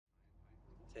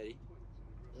Teddy,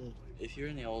 Mm. if you're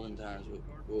in the olden times,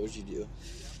 what would you do?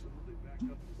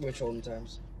 Which olden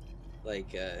times?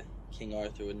 Like King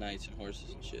Arthur with knights and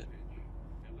horses and shit.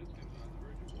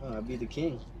 Oh, I'd be the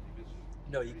king.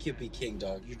 No, you can't be king,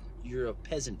 dog. You're a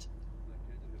peasant.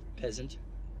 Peasant.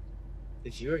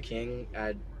 If you were king,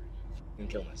 I'd fucking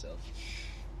kill myself.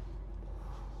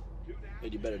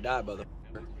 But you better die,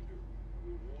 motherfucker.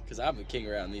 Because I'm the king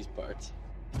around these parts.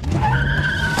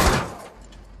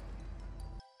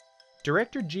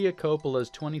 Director Gia Coppola's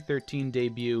 2013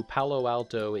 debut, Palo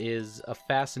Alto, is a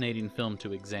fascinating film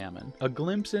to examine. A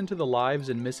glimpse into the lives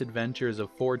and misadventures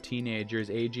of four teenagers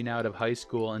aging out of high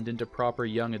school and into proper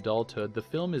young adulthood, the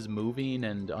film is moving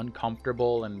and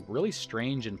uncomfortable and really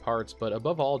strange in parts, but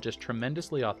above all just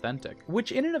tremendously authentic.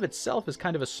 Which in and of itself is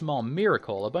kind of a small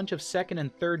miracle. A bunch of second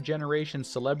and third generation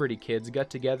celebrity kids got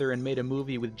together and made a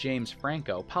movie with James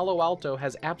Franco. Palo Alto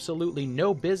has absolutely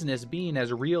no business being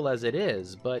as real as it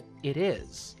is, but it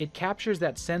is. It captures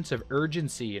that sense of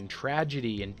urgency and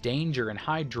tragedy and danger and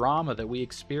high drama that we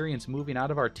experience moving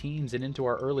out of our teens and into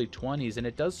our early 20s, and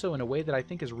it does so in a way that I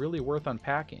think is really worth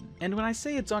unpacking. And when I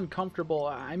say it's uncomfortable,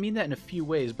 I mean that in a few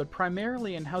ways, but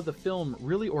primarily in how the film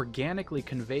really organically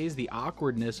conveys the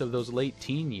awkwardness of those late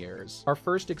teen years. Our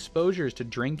first exposures to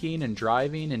drinking and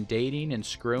driving and dating and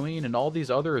screwing and all these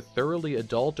other thoroughly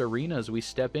adult arenas we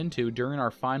step into during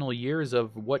our final years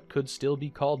of what could still be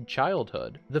called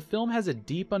childhood. The film has a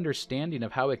deep understanding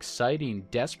of how exciting,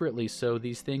 desperately so,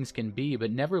 these things can be, but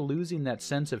never losing that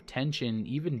sense of tension,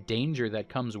 even danger that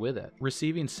comes with it.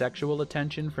 Receiving sexual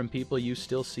attention from people you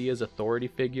still see as authority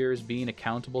figures, being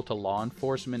accountable to law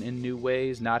enforcement in new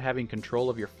ways, not having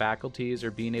control of your faculties or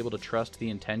being able to trust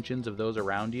the intentions of those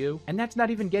around you. And that's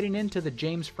not even getting into the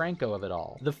James Franco of it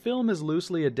all. The film is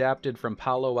loosely adapted from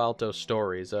Palo Alto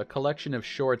Stories, a collection of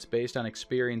shorts based on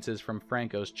experiences from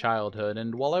Franco's childhood,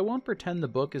 and while I won't pretend the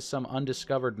book is some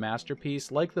undiscovered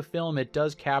masterpiece, like the film, it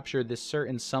does capture this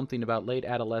certain something about late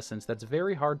adolescence that's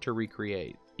very hard to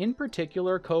recreate. In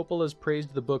particular, Coppola's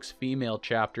praised the book's female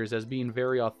chapters as being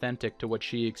very authentic to what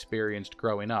she experienced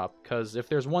growing up, cause if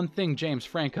there's one thing James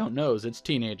Franco knows, it's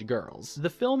teenage girls. The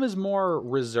film is more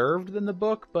reserved than the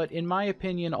book, but in my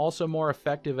opinion also more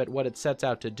effective at what it sets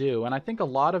out to do, and I think a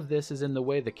lot of this is in the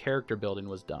way the character building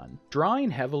was done.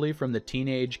 Drawing heavily from the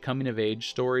teenage, coming-of-age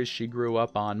stories she grew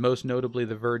up on, most notably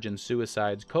the virgin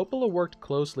suicides, Coppola worked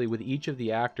closely with each of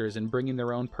the actors in bringing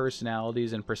their own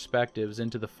personalities and perspectives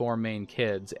into the four main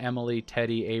kids, Emily,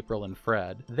 Teddy, April, and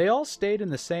Fred. They all stayed in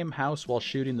the same house while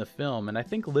shooting the film, and I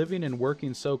think living and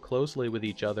working so closely with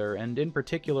each other, and in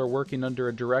particular working under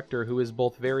a director who is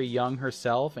both very young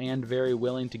herself and very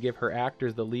willing to give her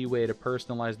actors the leeway to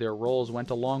personalize their roles, went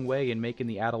a long way in making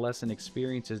the adolescent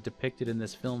experiences depicted in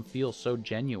this film feel so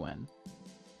genuine.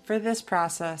 For this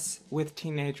process, with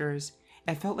teenagers,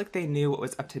 it felt like they knew what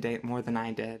was up to date more than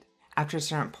I did. After a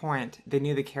certain point, they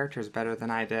knew the characters better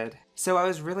than I did. So I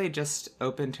was really just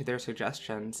open to their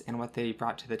suggestions and what they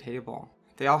brought to the table.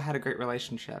 They all had a great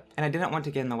relationship, and I didn't want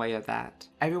to get in the way of that.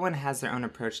 Everyone has their own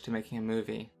approach to making a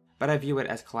movie, but I view it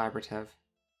as collaborative.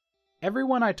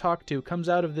 Everyone I talk to comes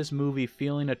out of this movie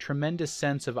feeling a tremendous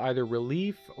sense of either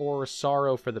relief or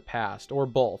sorrow for the past, or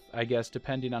both, I guess,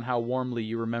 depending on how warmly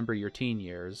you remember your teen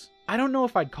years. I don't know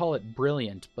if I'd call it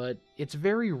brilliant, but it's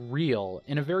very real,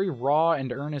 in a very raw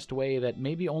and earnest way that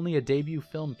maybe only a debut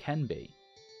film can be.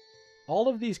 All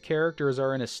of these characters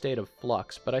are in a state of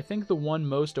flux, but I think the one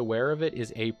most aware of it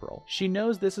is April. She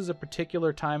knows this is a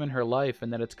particular time in her life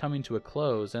and that it's coming to a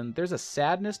close, and there's a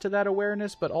sadness to that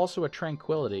awareness, but also a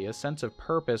tranquility, a sense of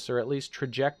purpose, or at least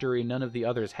trajectory none of the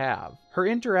others have. Her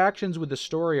interactions with the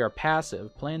story are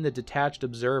passive, playing the detached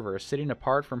observer, sitting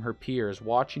apart from her peers,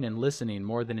 watching and listening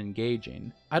more than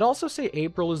engaging. I'd also say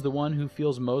April is the one who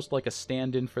feels most like a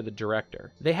stand-in for the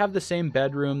director. They have the same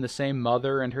bedroom, the same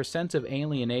mother, and her sense of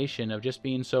alienation of just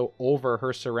being so over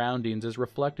her surroundings is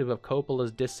reflective of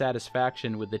Coppola's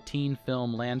dissatisfaction with the teen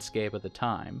film landscape at the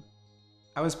time.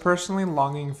 I was personally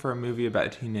longing for a movie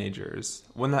about teenagers,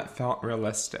 one that felt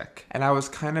realistic, and I was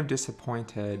kind of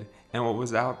disappointed in what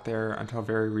was out there until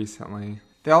very recently.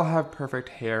 They all have perfect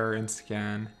hair and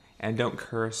skin, and don't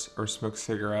curse or smoke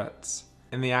cigarettes,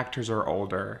 and the actors are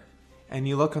older. And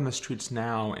you look on the streets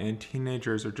now, and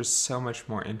teenagers are just so much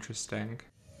more interesting.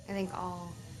 I think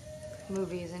all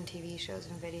movies and TV shows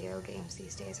and video games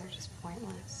these days are just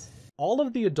pointless. All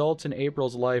of the adults in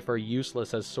April's life are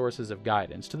useless as sources of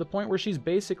guidance, to the point where she's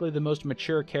basically the most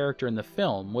mature character in the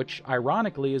film, which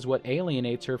ironically is what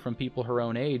alienates her from people her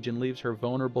own age and leaves her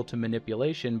vulnerable to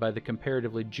manipulation by the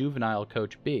comparatively juvenile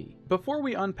Coach B. Before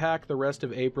we unpack the rest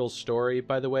of April's story,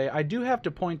 by the way, I do have to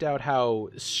point out how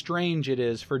strange it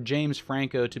is for James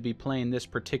Franco to be playing this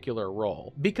particular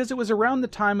role, because it was around the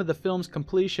time of the film's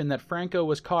completion that Franco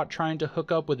was caught trying to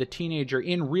hook up with a teenager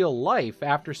in real life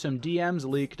after some DMs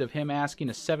leaked of him asking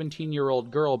a 17-year-old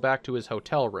girl back to his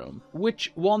hotel room, which,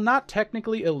 while not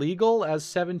technically illegal, as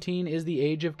 17 is the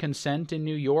age of consent in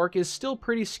New York, is still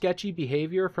pretty sketchy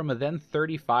behavior from a then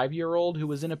 35-year-old who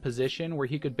was in a position where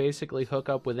he could basically hook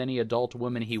up with any adult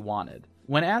woman he wanted.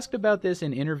 When asked about this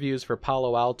in interviews for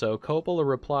Palo Alto, Coppola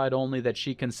replied only that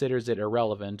she considers it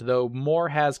irrelevant, though more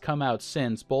has come out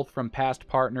since, both from past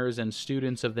partners and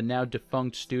students of the now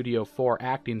defunct Studio 4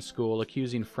 acting school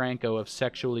accusing Franco of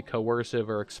sexually coercive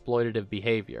or exploitative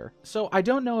behavior. So I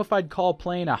don't know if I'd call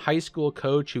playing a high school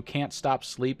coach who can't stop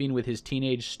sleeping with his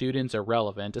teenage students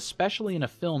irrelevant, especially in a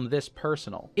film this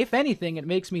personal. If anything, it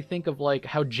makes me think of like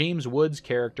how James Woods'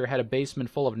 character had a basement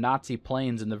full of Nazi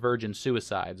planes in the Virgin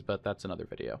Suicides, but that's another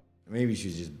video. Maybe she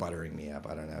was just buttering me up.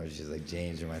 I don't know. She's like,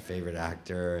 James, you're my favorite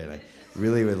actor, and I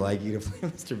really would like you to play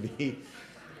Mr. B.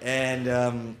 And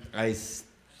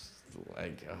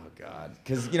like, oh God,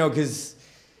 because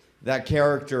that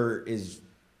character is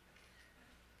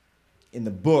in the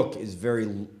book is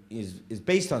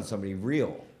based on somebody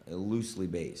real, loosely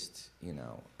based.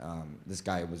 This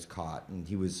guy was caught, and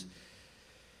he was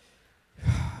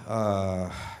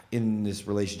in this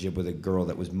relationship with a girl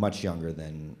that was much younger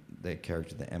than the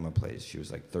character that Emma plays. She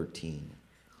was like 13.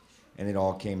 And it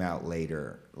all came out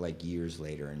later, like years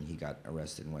later, and he got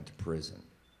arrested and went to prison.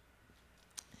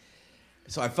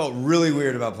 So I felt really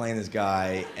weird about playing this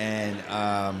guy, and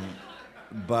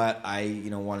but I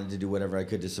wanted to do whatever I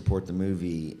could to support the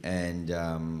movie, and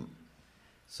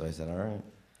so I said, all right.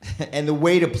 And the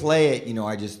way to play it,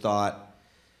 I just thought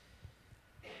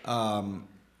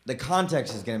the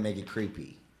context is going to make it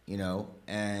creepy,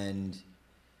 and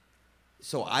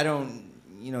so I don't,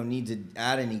 need to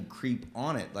add any creep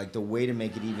on it. Like, the way to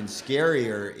make it even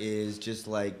scarier is just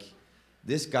like,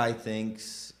 this guy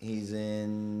thinks he's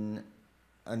in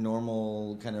a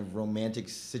normal kind of romantic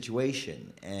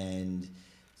situation. And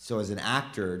so as an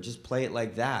actor, just play it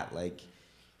like that. Like,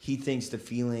 he thinks the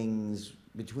feelings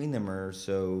between them are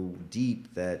so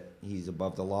deep that he's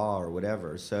above the law or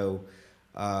whatever. So,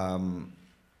 I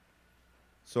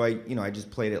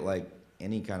just played it like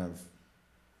any kind of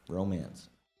romance.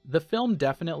 The film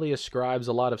definitely ascribes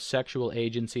a lot of sexual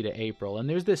agency to April, and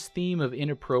there's this theme of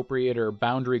inappropriate or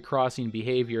boundary-crossing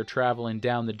behavior traveling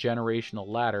down the generational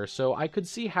ladder, so I could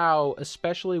see how,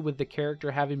 especially with the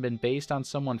character having been based on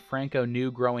someone Franco knew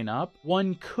growing up,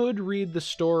 one could read the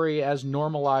story as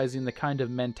normalizing the kind of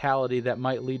mentality that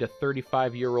might lead a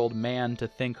 35-year-old man to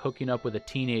think hooking up with a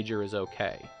teenager is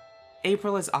okay.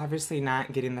 April is obviously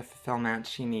not getting the fulfillment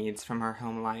she needs from her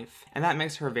home life, and that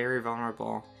makes her very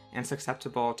vulnerable and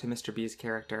susceptible to Mr. B's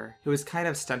character, who is kind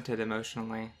of stunted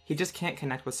emotionally. He just can't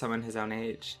connect with someone his own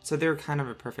age, so they're kind of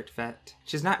a perfect fit.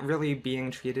 She's not really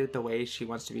being treated the way she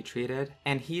wants to be treated,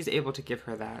 and he's able to give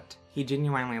her that. He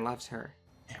genuinely loves her.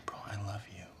 April, I love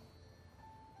you.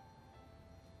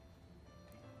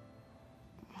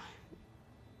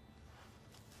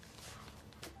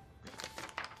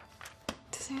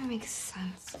 Doesn't even make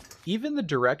sense. Even the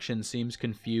direction seems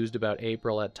confused about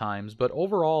April at times, but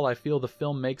overall I feel the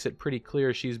film makes it pretty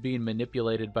clear she's being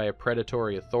manipulated by a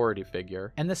predatory authority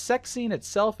figure. And the sex scene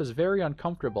itself is very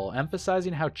uncomfortable,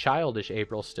 emphasizing how childish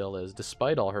April still is,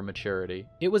 despite all her maturity.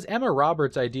 It was Emma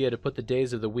Roberts' idea to put the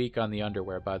days of the week on the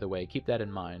underwear, by the way, keep that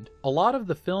in mind. A lot of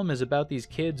the film is about these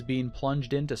kids being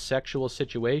plunged into sexual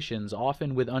situations,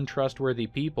 often with untrustworthy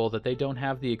people that they don't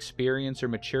have the experience or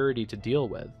maturity to deal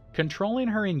with. Controlling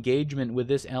her engagement with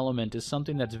this element is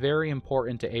something that's very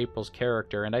important to April's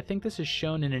character, and I think this is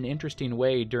shown in an interesting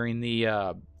way during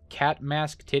the cat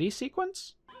mask titty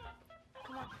sequence?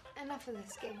 Come on, enough of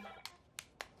this game.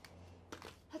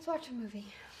 Let's watch a movie.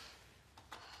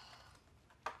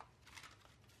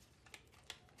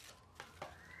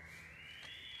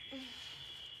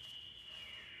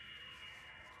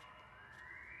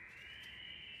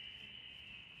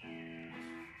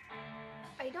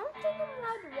 I don't think I'm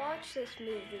allowed to watch this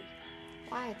movie.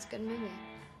 Why? It's a good movie.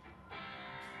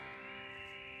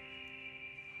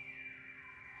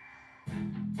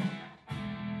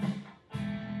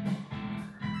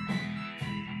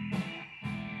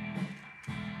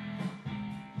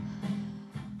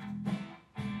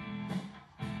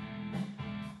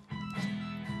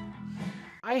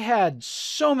 I had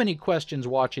so many questions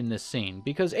watching this scene,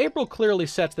 because April clearly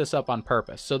sets this up on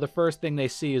purpose, so the first thing they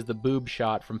see is the boob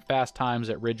shot from Fast Times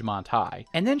at Ridgemont High.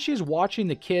 And then she's watching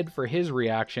the kid for his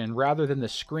reaction rather than the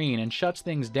screen and shuts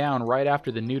things down right after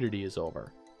the nudity is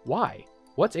over. Why?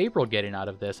 What's April getting out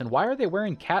of this, and why are they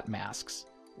wearing cat masks?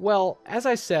 Well, as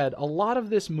I said, a lot of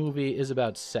this movie is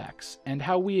about sex, and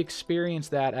how we experience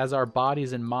that as our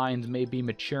bodies and minds may be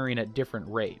maturing at different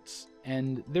rates.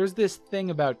 And there's this thing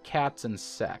about cats and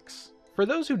sex. For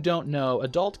those who don't know,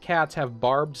 adult cats have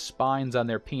barbed spines on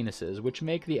their penises, which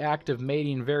make the act of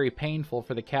mating very painful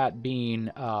for the cat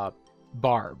being,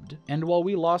 barbed. And while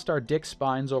we lost our dick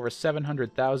spines over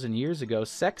 700,000 years ago,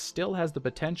 sex still has the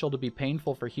potential to be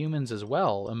painful for humans as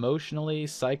well, emotionally,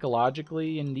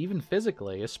 psychologically, and even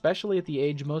physically, especially at the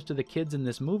age most of the kids in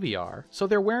this movie are. So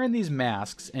they're wearing these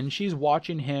masks, and she's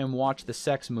watching him watch the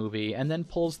sex movie, and then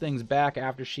pulls things back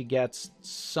after she gets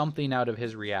something out of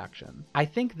his reaction. I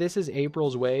think this is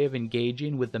April's way of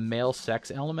engaging with the male sex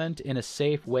element in a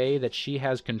safe way that she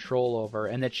has control over,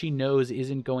 and that she knows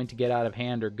isn't going to get out of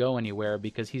hand or go anywhere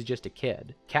because he's just a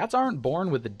kid. Cats aren't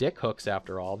born with the dick hooks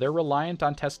after all, they're reliant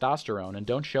on testosterone and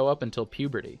don't show up until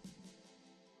puberty.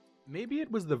 Maybe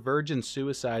it was the Virgin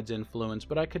Suicide's influence,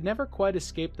 but I could never quite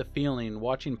escape the feeling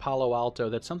watching Palo Alto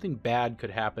that something bad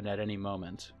could happen at any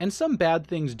moment. And some bad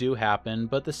things do happen,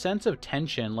 but the sense of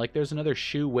tension, like there's another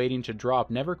shoe waiting to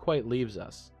drop, never quite leaves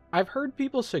us. I've heard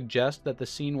people suggest that the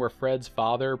scene where Fred's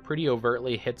father pretty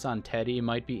overtly hits on Teddy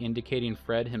might be indicating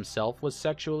Fred himself was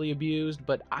sexually abused,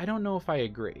 but I don't know if I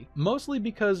agree. Mostly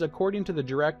because, according to the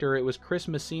director, it was Chris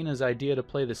Messina's idea to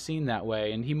play the scene that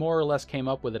way, and he more or less came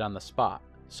up with it on the spot.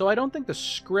 So I don't think the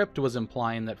script was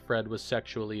implying that Fred was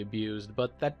sexually abused,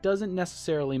 but that doesn't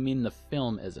necessarily mean the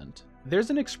film isn't.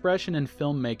 There's an expression in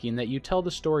filmmaking that you tell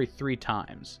the story 3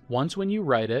 times. Once when you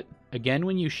write it, again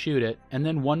when you shoot it, and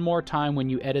then one more time when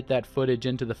you edit that footage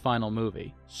into the final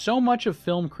movie. So much of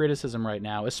film criticism right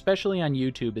now, especially on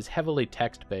YouTube, is heavily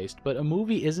text-based, but a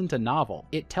movie isn't a novel.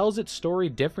 It tells its story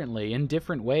differently, in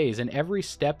different ways, and every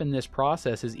step in this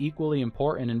process is equally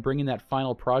important in bringing that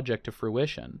final project to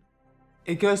fruition.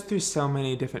 It goes through so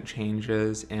many different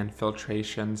changes and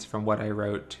filtrations from what I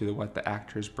wrote to what the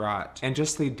actors brought, and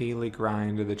just the daily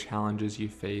grind of the challenges you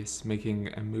face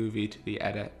making a movie to the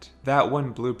edit. That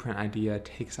one blueprint idea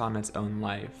takes on its own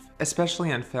life. Especially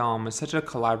in film, it's such a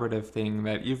collaborative thing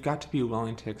that you've got to be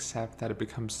willing to accept that it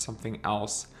becomes something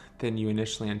else than you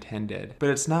initially intended.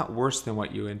 But it's not worse than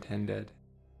what you intended.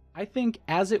 I think,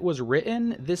 as it was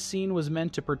written, this scene was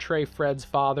meant to portray Fred's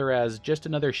father as just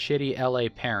another shitty LA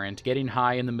parent, getting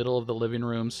high in the middle of the living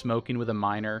room, smoking with a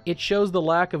minor. It shows the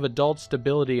lack of adult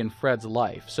stability in Fred's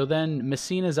life, so then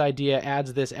Messina's idea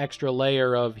adds this extra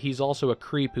layer of he's also a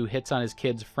creep who hits on his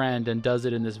kid's friend and does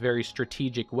it in this very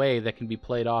strategic way that can be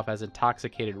played off as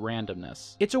intoxicated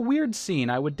randomness. It's a weird scene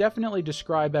I would definitely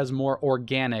describe as more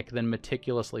organic than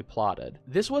meticulously plotted.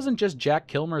 This wasn't just Jack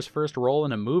Kilmer's first role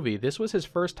in a movie, this was his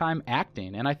first time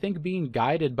acting, and I think being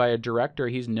guided by a director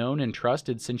he's known and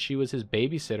trusted since she was his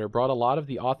babysitter brought a lot of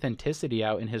the authenticity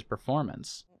out in his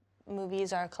performance.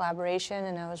 Movies are a collaboration,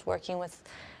 and I was working with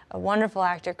a wonderful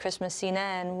actor, Chris Messina,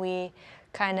 and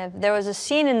there was a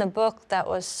scene in the book that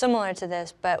was similar to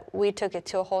this, but we took it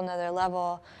to a whole nother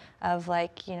level of,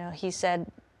 like, you know, he said,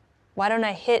 why don't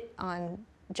I hit on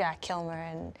Jack Kilmer?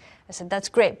 And I said, that's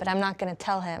great, but I'm not going to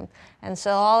tell him. And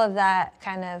so all of that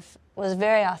kind of was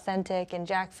very authentic, and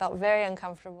Jack felt very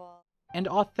uncomfortable. And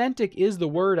authentic is the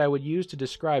word I would use to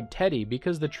describe Teddy,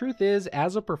 because the truth is,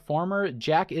 as a performer,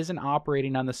 Jack isn't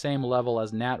operating on the same level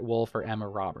as Nat Wolff or Emma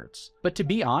Roberts. But to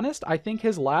be honest, I think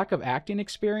his lack of acting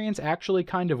experience actually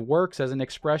kind of works as an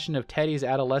expression of Teddy's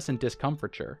adolescent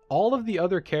discomfiture. All of the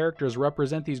other characters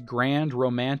represent these grand,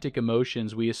 romantic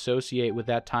emotions we associate with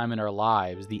that time in our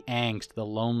lives, the angst, the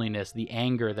loneliness, the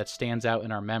anger that stands out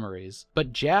in our memories.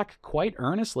 But Jack quite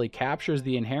earnestly captures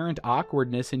the inherent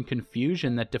awkwardness and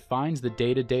confusion that defines the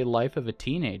day-to-day life of a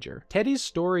teenager. Teddy's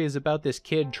story is about this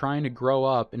kid trying to grow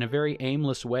up in a very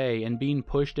aimless way and being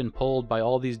pushed and pulled by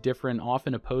all these different,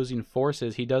 often opposing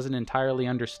forces he doesn't entirely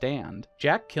understand.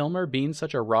 Jack Kilmer being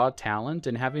such a raw talent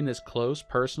and having this close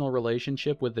personal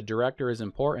relationship with the director is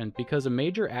important because a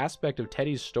major aspect of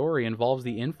Teddy's story involves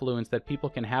the influence that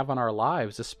people can have on our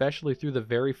lives, especially through the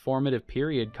very formative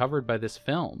period covered by this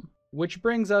film. Which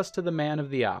brings us to the man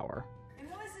of the hour.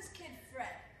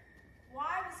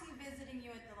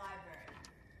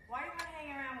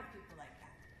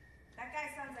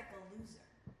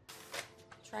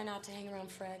 Try not to hang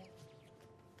around Fred.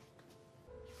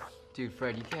 Dude,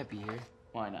 Fred, you can't be here.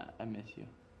 Why not? I miss you.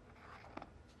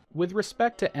 With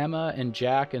respect to Emma and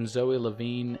Jack and Zoe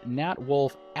Levine, Nat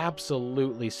Wolff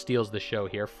absolutely steals the show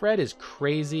here. Fred is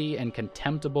crazy and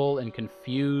contemptible and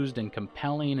confused and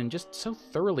compelling and just so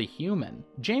thoroughly human.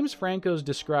 James Franco's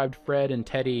described Fred and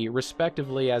Teddy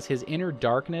respectively as his inner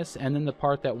darkness and then the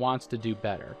part that wants to do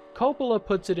better. Coppola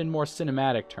puts it in more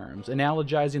cinematic terms,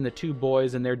 analogizing the two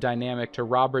boys and their dynamic to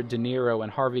Robert De Niro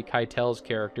and Harvey Keitel's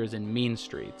characters in Mean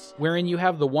Streets, wherein you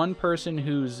have the one person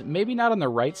who's maybe not on the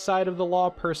right side of the law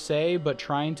per se, but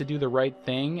trying to do the right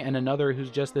thing, and another who's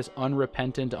just this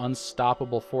unrepentant,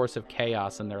 unstoppable force of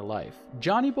chaos in their life.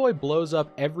 Johnny Boy blows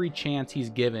up every chance he's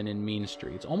given in Mean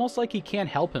Streets, almost like he can't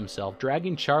help himself,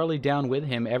 dragging Charlie down with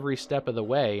him every step of the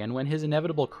way, and when his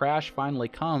inevitable crash finally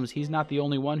comes, he's not the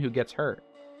only one who gets hurt.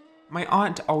 My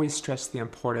aunt always stressed the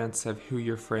importance of who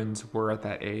your friends were at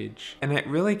that age, and it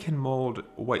really can mold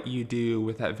what you do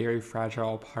with that very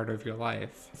fragile part of your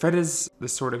life. Fred is the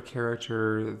sort of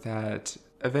character that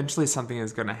eventually something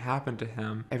is going to happen to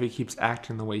him if he keeps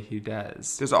acting the way he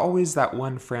does. There's always that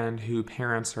one friend who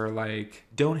parents are like,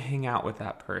 don't hang out with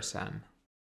that person.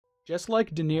 Just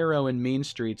like De Niro in Mean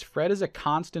Streets, Fred is a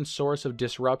constant source of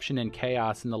disruption and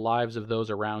chaos in the lives of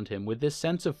those around him, with this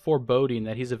sense of foreboding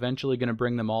that he's eventually going to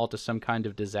bring them all to some kind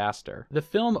of disaster. The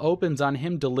film opens on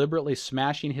him deliberately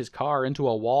smashing his car into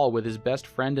a wall with his best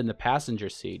friend in the passenger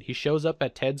seat. He shows up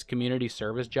at Ted's community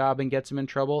service job and gets him in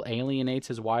trouble, alienates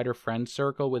his wider friend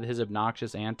circle with his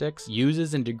obnoxious antics,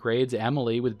 uses and degrades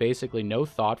Emily with basically no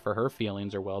thought for her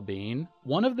feelings or well-being.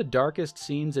 One of the darkest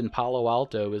scenes in Palo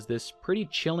Alto is this pretty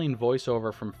chilling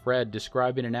voiceover from Fred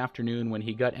describing an afternoon when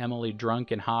he got Emily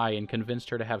drunk and high and convinced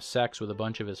her to have sex with a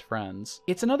bunch of his friends.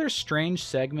 It's another strange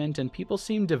segment, and people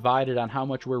seem divided on how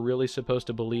much we're really supposed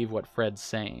to believe what Fred's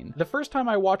saying. The first time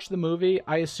I watched the movie,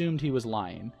 I assumed he was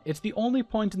lying. It's the only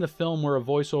point in the film where a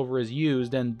voiceover is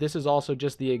used, and this is also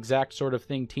just the exact sort of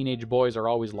thing teenage boys are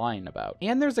always lying about.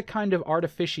 And there's a kind of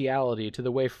artificiality to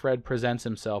the way Fred presents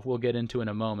himself we'll get into in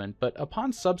a moment, but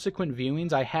upon subsequent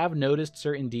viewings, I have noticed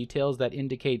certain details that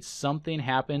indicate something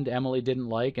happened Emily didn't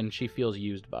like and she feels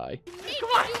used by. Come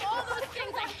on! Do all those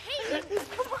things I hate!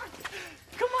 Come on!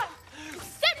 Come on!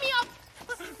 Set me up!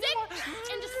 Sick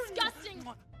and disgusting!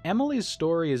 Emily's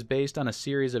story is based on a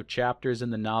series of chapters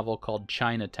in the novel called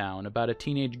Chinatown, about a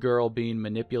teenage girl being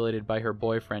manipulated by her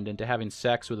boyfriend into having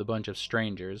sex with a bunch of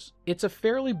strangers. It's a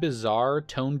fairly bizarre,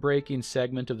 tone-breaking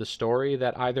segment of the story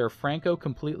that either Franco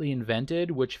completely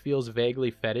invented, which feels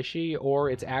vaguely fetishy,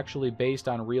 or it's actually based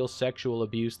on real sexual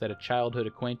abuse that a childhood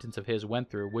acquaintance of his went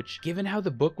through, which, given how the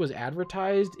book was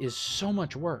advertised, is so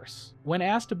much worse. When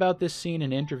asked about this scene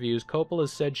in interviews, Coppola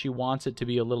said she wants it to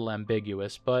be a little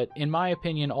ambiguous, but in my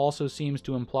opinion also seems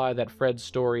to imply that Fred's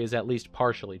story is at least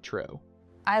partially true.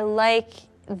 I like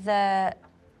the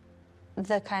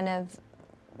kind of,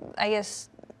 I guess,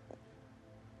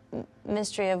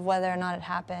 mystery of whether or not it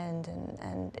happened,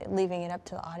 and leaving it up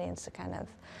to the audience to kind of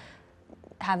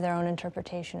have their own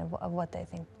interpretation of what they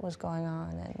think was going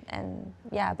on. And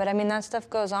yeah, but I mean, that stuff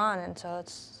goes on, and so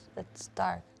it's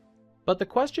dark. But the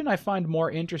question I find more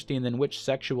interesting than which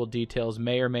sexual details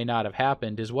may or may not have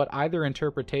happened is what either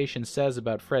interpretation says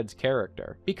about Fred's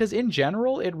character. Because in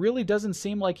general, it really doesn't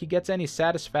seem like he gets any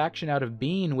satisfaction out of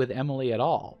being with Emily at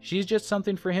all. She's just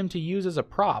something for him to use as a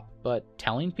prop, but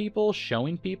telling people,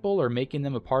 showing people, or making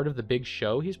them a part of the big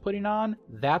show he's putting on,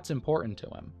 that's important to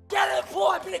him. Get in the pool!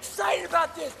 I've been excited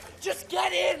about this! Just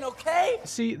get in, okay?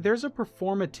 See, there's a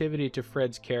performativity to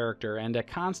Fred's character and a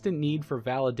constant need for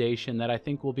validation that I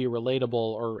think will be relatable,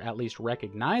 or at least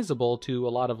recognizable, to a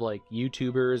lot of like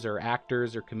YouTubers or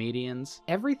actors or comedians.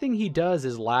 Everything he does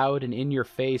is loud and in your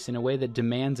face in a way that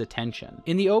demands attention.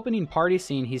 In the opening party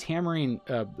scene, he's hammering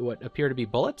what appear to be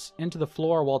bullets into the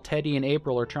floor while Teddy and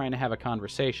April are trying to have a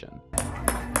conversation.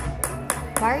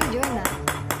 Why are you doing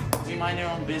that? You mind your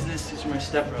own business, he's my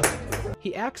stepbrother.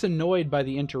 He acts annoyed by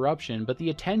the interruption, but the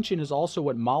attention is also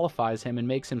what mollifies him and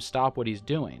makes him stop what he's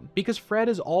doing. Because Fred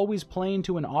is always playing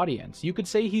to an audience. You could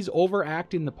say he's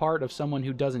overacting the part of someone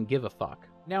who doesn't give a fuck.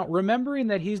 Now, remembering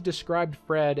that he's described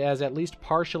Fred as at least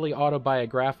partially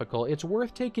autobiographical, it's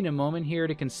worth taking a moment here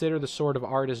to consider the sort of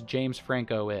artist James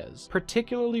Franco is,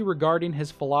 particularly regarding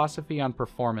his philosophy on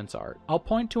performance art. I'll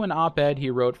point to an op-ed he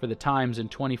wrote for The Times in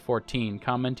 2014,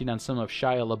 commenting on some of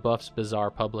Shia LaBeouf's bizarre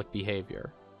public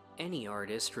behavior. any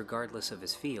artist, regardless of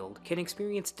his field, can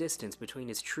experience distance between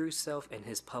his true self and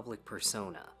his public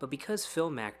persona. But because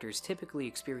film actors typically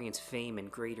experience fame in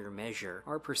greater measure,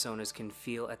 our personas can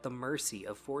feel at the mercy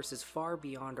of forces far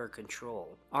beyond our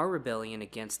control. Our rebellion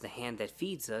against the hand that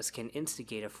feeds us can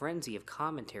instigate a frenzy of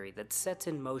commentary that sets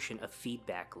in motion a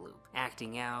feedback loop.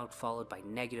 Acting out, followed by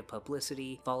negative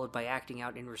publicity, followed by acting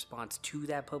out in response to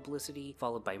that publicity,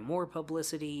 followed by more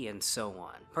publicity, and so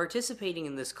on. Participating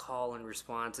in this call and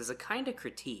response is a kind of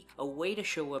critique, a way to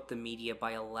show up the media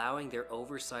by allowing their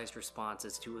oversized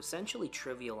responses to essentially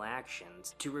trivial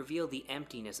actions to reveal the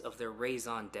emptiness of their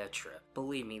raison d'etre.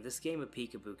 Believe me, this game of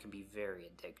peekaboo can be very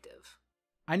addictive.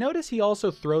 I notice he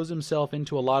also throws himself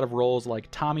into a lot of roles like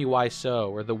Tommy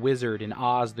Wiseau or the Wizard in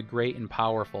Oz the Great and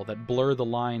Powerful that blur the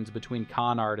lines between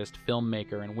con artist,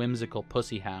 filmmaker, and whimsical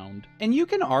pussyhound. And you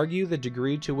can argue the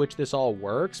degree to which this all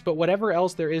works, but whatever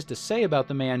else there is to say about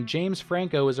the man, James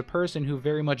Franco is a person who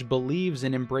very much believes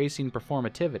in embracing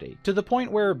performativity. To the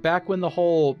point where back when the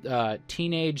whole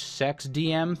teenage sex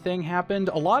DM thing happened,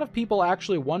 a lot of people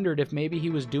actually wondered if maybe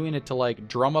he was doing it to like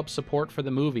drum up support for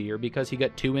the movie or because he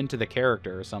got too into the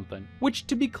character or something. Which,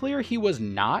 to be clear, he was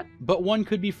not, but one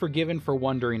could be forgiven for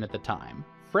wondering at the time.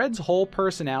 Fred's whole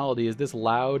personality is this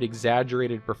loud,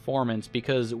 exaggerated performance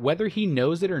because whether he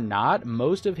knows it or not,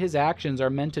 most of his actions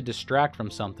are meant to distract from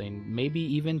something, maybe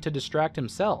even to distract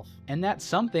himself. And that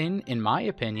something, in my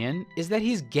opinion, is that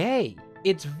he's gay.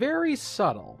 It's very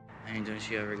subtle. I mean, don't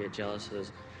you ever get jealous of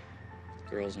those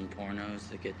girls in pornos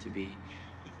that get to be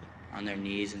on their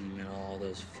knees in the middle of all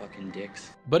those fucking dicks?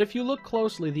 But if you look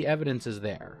closely, the evidence is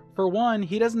there. For one,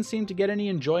 he doesn't seem to get any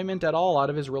enjoyment at all out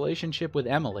of his relationship with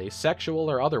Emily, sexual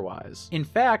or otherwise. In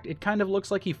fact, it kind of looks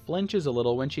like he flinches a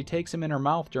little when she takes him in her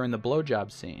mouth during the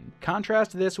blowjob scene.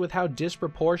 Contrast this with how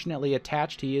disproportionately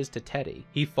attached he is to Teddy.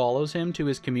 He follows him to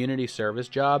his community service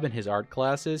job and his art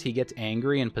classes, he gets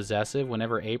angry and possessive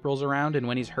whenever April's around, and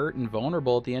when he's hurt and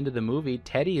vulnerable at the end of the movie,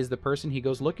 Teddy is the person he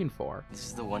goes looking for. This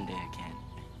is the one day I can't.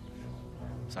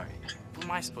 Sorry. What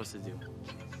am I supposed to do?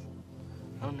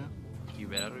 I don't know. You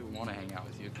bet. I don't even want to hang out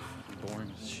with you. You're boring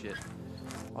as shit.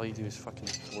 All you do is fucking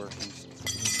work and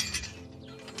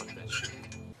fuck that shit.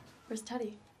 Where's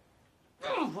Teddy?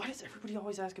 Why does everybody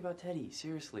always ask about Teddy?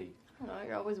 Seriously. I don't know,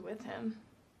 you're always with him.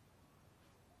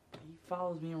 He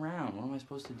follows me around. What am I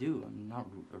supposed to do? I'm not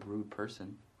a rude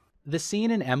person. The scene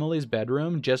in Emily's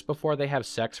bedroom just before they have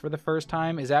sex for the first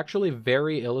time is actually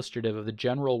very illustrative of the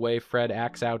general way Fred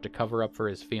acts out to cover up for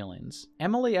his feelings.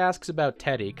 Emily asks about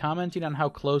Teddy, commenting on how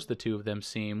close the two of them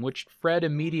seem, which Fred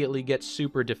immediately gets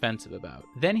super defensive about.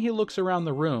 Then he looks around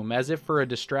the room, as if for a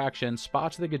distraction,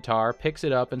 spots the guitar, picks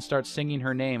it up, and starts singing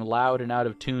her name loud and out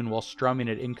of tune while strumming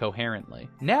it incoherently.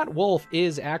 Nat Wolff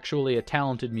is actually a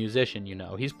talented musician, you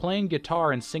know. He's playing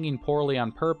guitar and singing poorly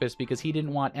on purpose because he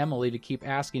didn't want Emily to keep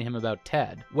asking him about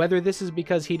Ted. Whether this is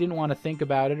because he didn't want to think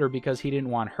about it or because he didn't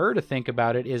want her to think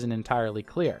about it isn't entirely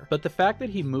clear. But the fact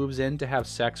that he moves in to have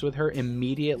sex with her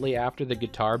immediately after the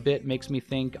guitar bit makes me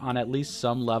think on at least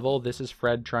some level this is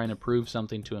Fred trying to prove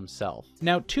something to himself.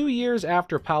 Now, 2 years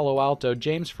after Palo Alto,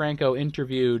 James Franco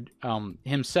interviewed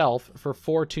himself for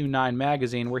 429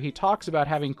 magazine, where he talks about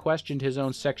having questioned his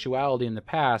own sexuality in the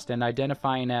past and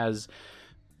identifying as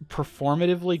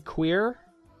performatively queer.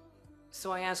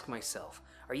 So I ask myself,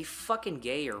 are you fucking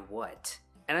gay or what?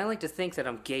 And I like to think that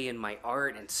I'm gay in my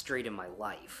art and straight in my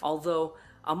life. Although,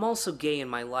 I'm also gay in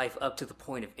my life up to the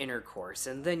point of intercourse,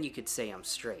 and then you could say I'm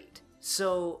straight.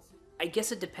 So, I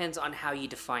guess it depends on how you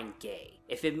define gay.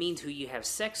 If it means who you have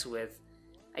sex with,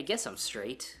 I guess I'm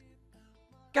straight.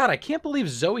 God, I can't believe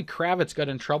Zoe Kravitz got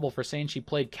in trouble for saying she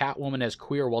played Catwoman as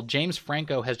queer while James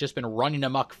Franco has just been running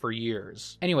amok for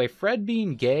years. Anyway, Fred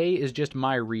being gay is just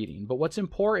my reading, but what's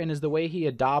important is the way he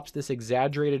adopts this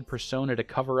exaggerated persona to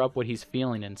cover up what he's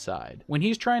feeling inside. When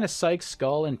he's trying to psych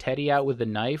Skull and Teddy out with the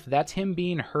knife, that's him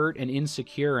being hurt and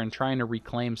insecure and trying to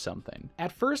reclaim something.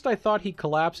 At first I thought he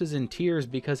collapses in tears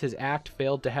because his act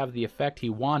failed to have the effect he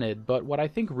wanted, but what I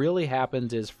think really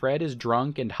happens is Fred is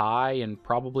drunk and high and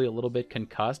probably a little bit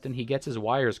concussed, and he gets his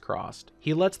wires crossed.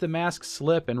 He lets the mask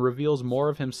slip and reveals more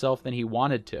of himself than he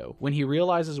wanted to. When he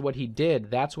realizes what he did,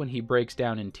 that's when he breaks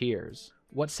down in tears.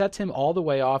 What sets him all the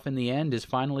way off in the end is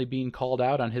finally being called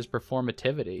out on his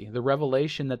performativity, the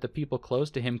revelation that the people close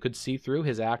to him could see through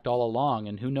his act all along,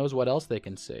 and who knows what else they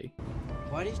can see.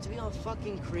 Why do you have to be all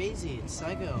fucking crazy and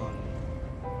psycho on me?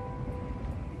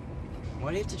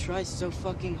 Why do you have to try so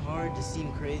fucking hard to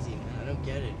seem crazy, man? I don't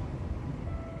get it.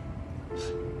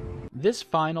 This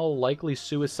final, likely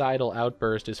suicidal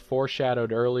outburst is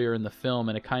foreshadowed earlier in the film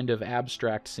in a kind of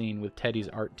abstract scene with Teddy's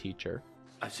art teacher.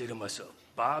 I say to myself,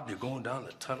 Bob, you're going down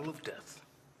the tunnel of death.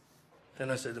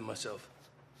 And I said to myself,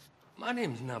 my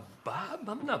name's not Bob.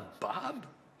 I'm not Bob.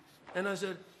 And I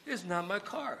said, it's not my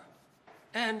car.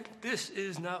 And this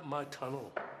is not my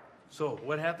tunnel. So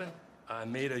what happened? I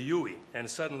made a U-ey, and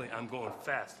suddenly I'm going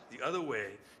fast the other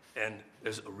way, and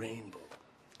there's a rainbow.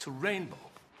 It's a rainbow.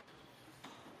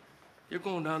 You're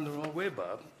going down the wrong way,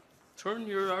 Bob. Turn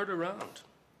your art around.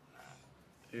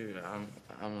 Dude, I'm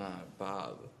not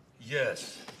Bob.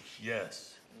 Yes,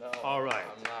 yes. No, all right.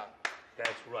 I'm not. That's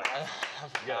right.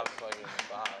 I'm not fucking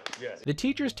Bob. Yes. The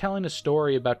teacher's telling a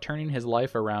story about turning his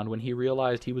life around when he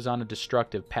realized he was on a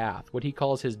destructive path, what he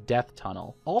calls his death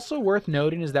tunnel. Also worth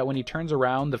noting is that when he turns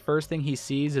around, the first thing he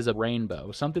sees is a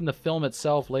rainbow, something the film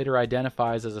itself later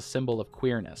identifies as a symbol of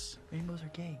queerness. Rainbows are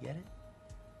gay, get it?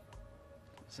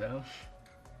 So,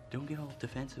 don't get all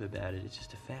defensive about it, it's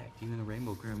just a fact. Even the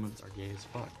rainbow gremlins are gay as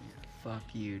fuck. Fuck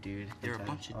you, dude. They're a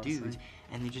bunch of dudes,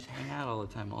 and they just hang out all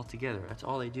the time, all together. That's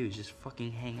all they do, is just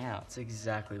fucking hang out. That's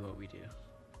exactly what we do.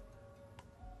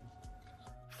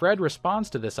 Fred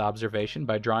responds to this observation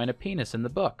by drawing a penis in the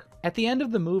book. At the end of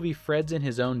the movie, Fred's in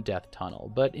his own death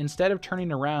tunnel, but instead of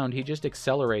turning around, he just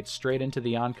accelerates straight into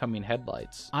the oncoming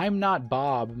headlights. I'm not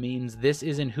Bob means this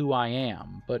isn't who I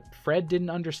am, but Fred didn't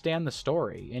understand the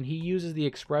story, and he uses the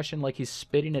expression like he's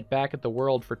spitting it back at the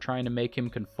world for trying to make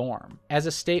him conform, as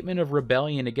a statement of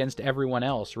rebellion against everyone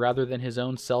else rather than his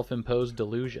own self-imposed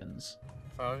delusions.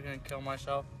 If I was gonna kill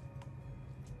myself,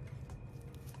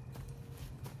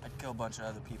 I'd kill a bunch of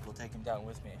other people, take them down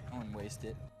with me. I wouldn't waste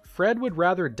it. Fred would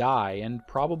rather die and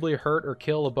probably hurt or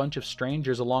kill a bunch of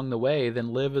strangers along the way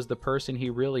than live as the person he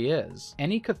really is.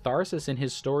 Any catharsis in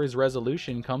his story's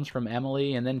resolution comes from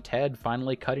Emily and then Ted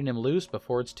finally cutting him loose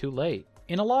before it's too late.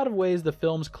 In a lot of ways, the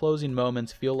film's closing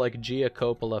moments feel like Gia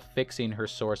Coppola fixing her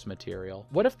source material.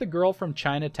 What if the girl from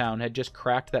Chinatown had just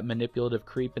cracked that manipulative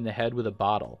creep in the head with a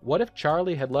bottle? What if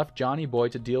Charlie had left Johnny Boy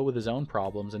to deal with his own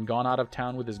problems and gone out of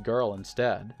town with his girl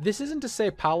instead? This isn't to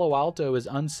say Palo Alto is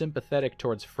unsympathetic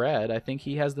towards Fred. I think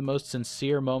he has the most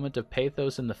sincere moment of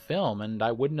pathos in the film, and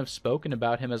I wouldn't have spoken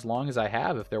about him as long as I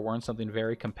have if there weren't something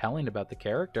very compelling about the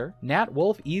character. Nat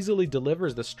Wolff easily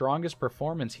delivers the strongest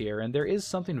performance here, and there is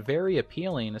something very appealing,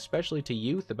 especially to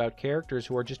youth, about characters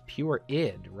who are just pure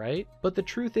id, right? But the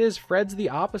truth is, Fred's the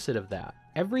opposite of that.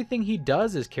 Everything he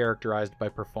does is characterized by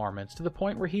performance, to the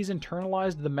point where he's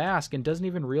internalized the mask and doesn't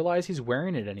even realize he's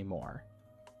wearing it anymore.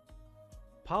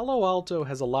 Palo Alto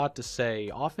has a lot to say,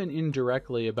 often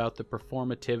indirectly, about the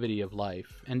performativity of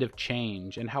life, and of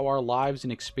change, and how our lives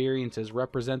and experiences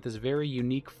represent this very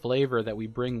unique flavor that we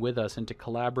bring with us into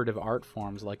collaborative art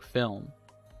forms like film.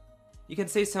 You can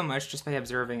say so much just by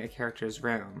observing a character's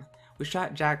room. We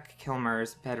shot Jack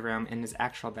Kilmer's bedroom in his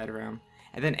actual bedroom,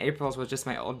 and then April's was just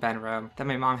my old bedroom that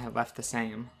my mom had left the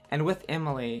same. And with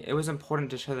Emily, it was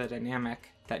important to show the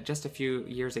dynamic that just a few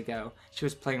years ago, she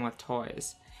was playing with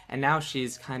toys, and now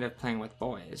she's kind of playing with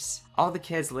boys. All the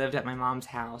kids lived at my mom's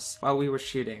house while we were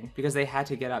shooting because they had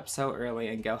to get up so early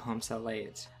and go home so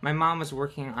late. My mom was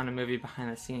working on a movie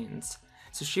behind the scenes,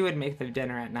 so she would make the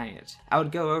dinner at night. I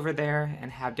would go over there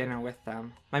and have dinner with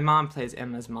them. My mom plays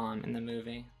Emma's mom in the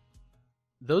movie.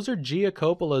 Those are Gia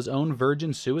Coppola's own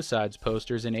Virgin Suicides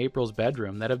posters in April's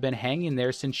bedroom that have been hanging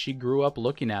there since she grew up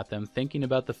looking at them, thinking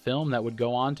about the film that would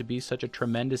go on to be such a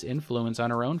tremendous influence on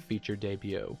her own feature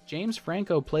debut. James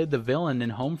Franco played the villain in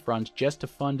Homefront just to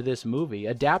fund this movie,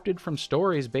 adapted from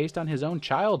stories based on his own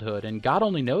childhood, and God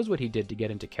only knows what he did to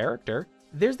get into character.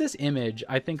 There's this image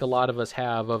I think a lot of us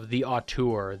have of the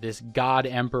auteur, this god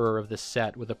emperor of the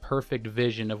set with a perfect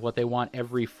vision of what they want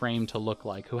every frame to look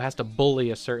like, who has to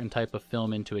bully a certain type of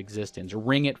film into existence,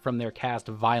 wring it from their cast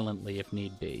violently if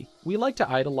need be. We like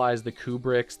to idolize the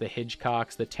Kubricks, the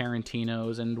Hitchcocks, the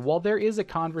Tarantinos, and while there is a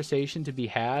conversation to be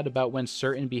had about when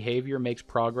certain behavior makes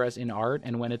progress in art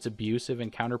and when it's abusive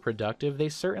and counterproductive, they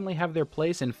certainly have their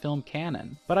place in film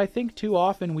canon. But I think too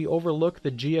often we overlook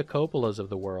the Gia Coppolas of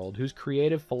the world, whose creative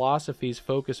philosophies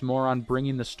focus more on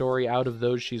bringing the story out of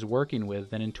those she's working with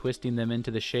than in twisting them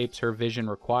into the shapes her vision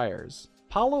requires.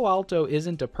 Palo Alto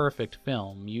isn't a perfect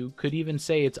film. You could even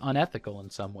say it's unethical in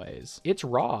some ways. It's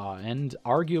raw, and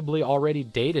arguably already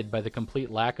dated by the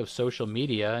complete lack of social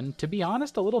media, and to be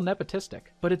honest, a little nepotistic.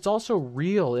 But it's also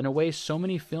real in a way so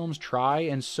many films try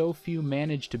and so few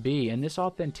manage to be, and this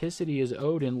authenticity is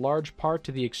owed in large part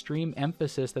to the extreme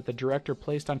emphasis that the director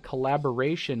placed on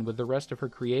collaboration with the rest of her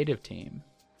creative team.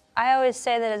 I always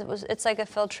say that it's like a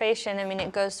filtration. I mean,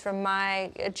 it goes from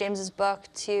James's book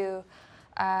to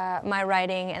my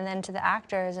writing, and then to the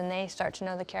actors, and they start to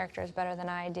know the characters better than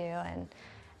I do.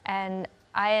 And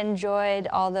I enjoyed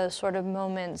all those sort of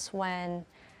moments when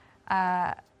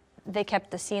they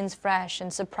kept the scenes fresh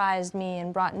and surprised me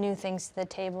and brought new things to the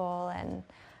table. And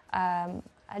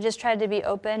I just tried to be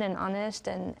open and honest,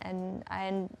 and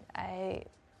I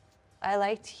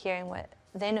liked hearing what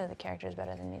they know the characters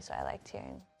better than me, so I liked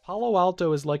hearing. Palo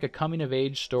Alto is like a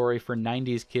coming-of-age story for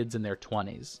 90s kids in their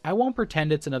 20s. I won't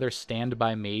pretend it's another Stand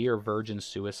By Me or Virgin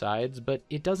Suicides, but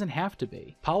it doesn't have to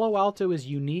be. Palo Alto is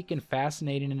unique and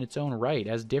fascinating in its own right,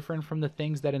 as different from the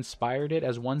things that inspired it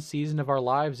as one season of our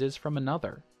lives is from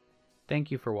another.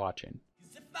 Thank you for watching.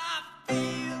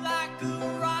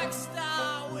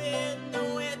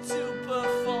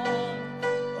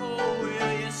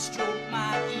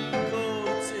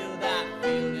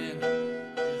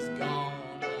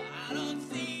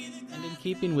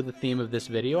 Keeping with the theme of this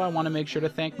video, I want to make sure to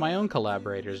thank my own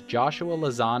collaborators, Joshua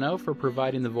Lozano for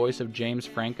providing the voice of James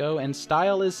Franco, and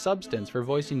Style is Substance for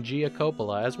voicing Gia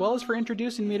Coppola, as well as for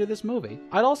introducing me to this movie.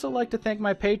 I'd also like to thank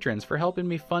my patrons for helping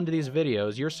me fund these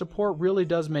videos. Your support really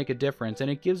does make a difference, and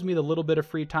it gives me the little bit of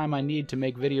free time I need to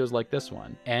make videos like this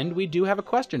one. And we do have a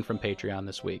question from Patreon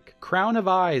this week. Crown of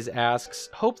Eyes asks,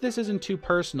 hope this isn't too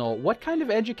personal, what kind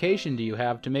of education do you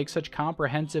have to make such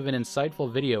comprehensive and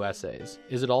insightful video essays?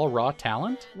 Is it all raw talent?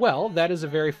 Well, that is a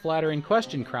very flattering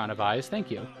question, Crown of Eyes,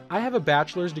 thank you. I have a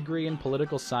bachelor's degree in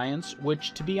political science,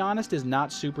 which, to be honest, is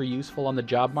not super useful on the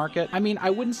job market. I mean, I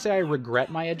wouldn't say I regret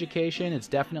my education, it's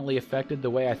definitely affected the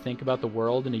way I think about the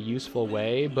world in a useful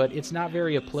way, but it's not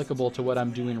very applicable to what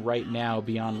I'm doing right now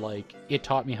beyond, like, it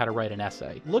taught me how to write an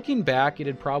essay. Looking back,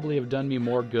 it'd probably have done me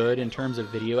more good in terms of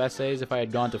video essays if I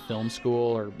had gone to film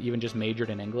school or even just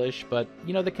majored in English, but,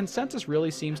 you know, the consensus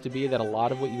really seems to be that a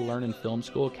lot of what you learn in film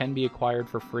school can be acquired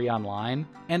for free online,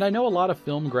 and I know a lot of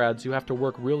film grads who have to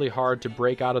work really hard to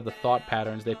break out of the thought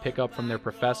patterns they pick up from their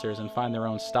professors and find their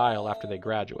own style after they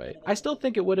graduate. I still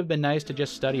think it would have been nice to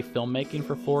just study filmmaking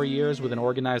for 4 years with an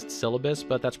organized syllabus,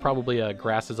 but that's probably a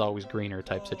grass is always greener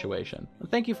type situation.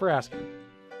 Thank you for asking.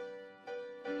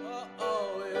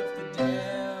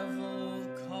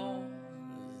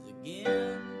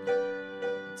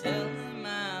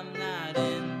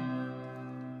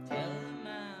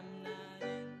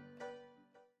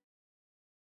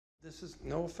 This is,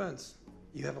 no offense,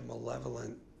 you have a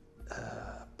malevolent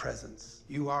presence.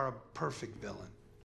 You are a perfect villain.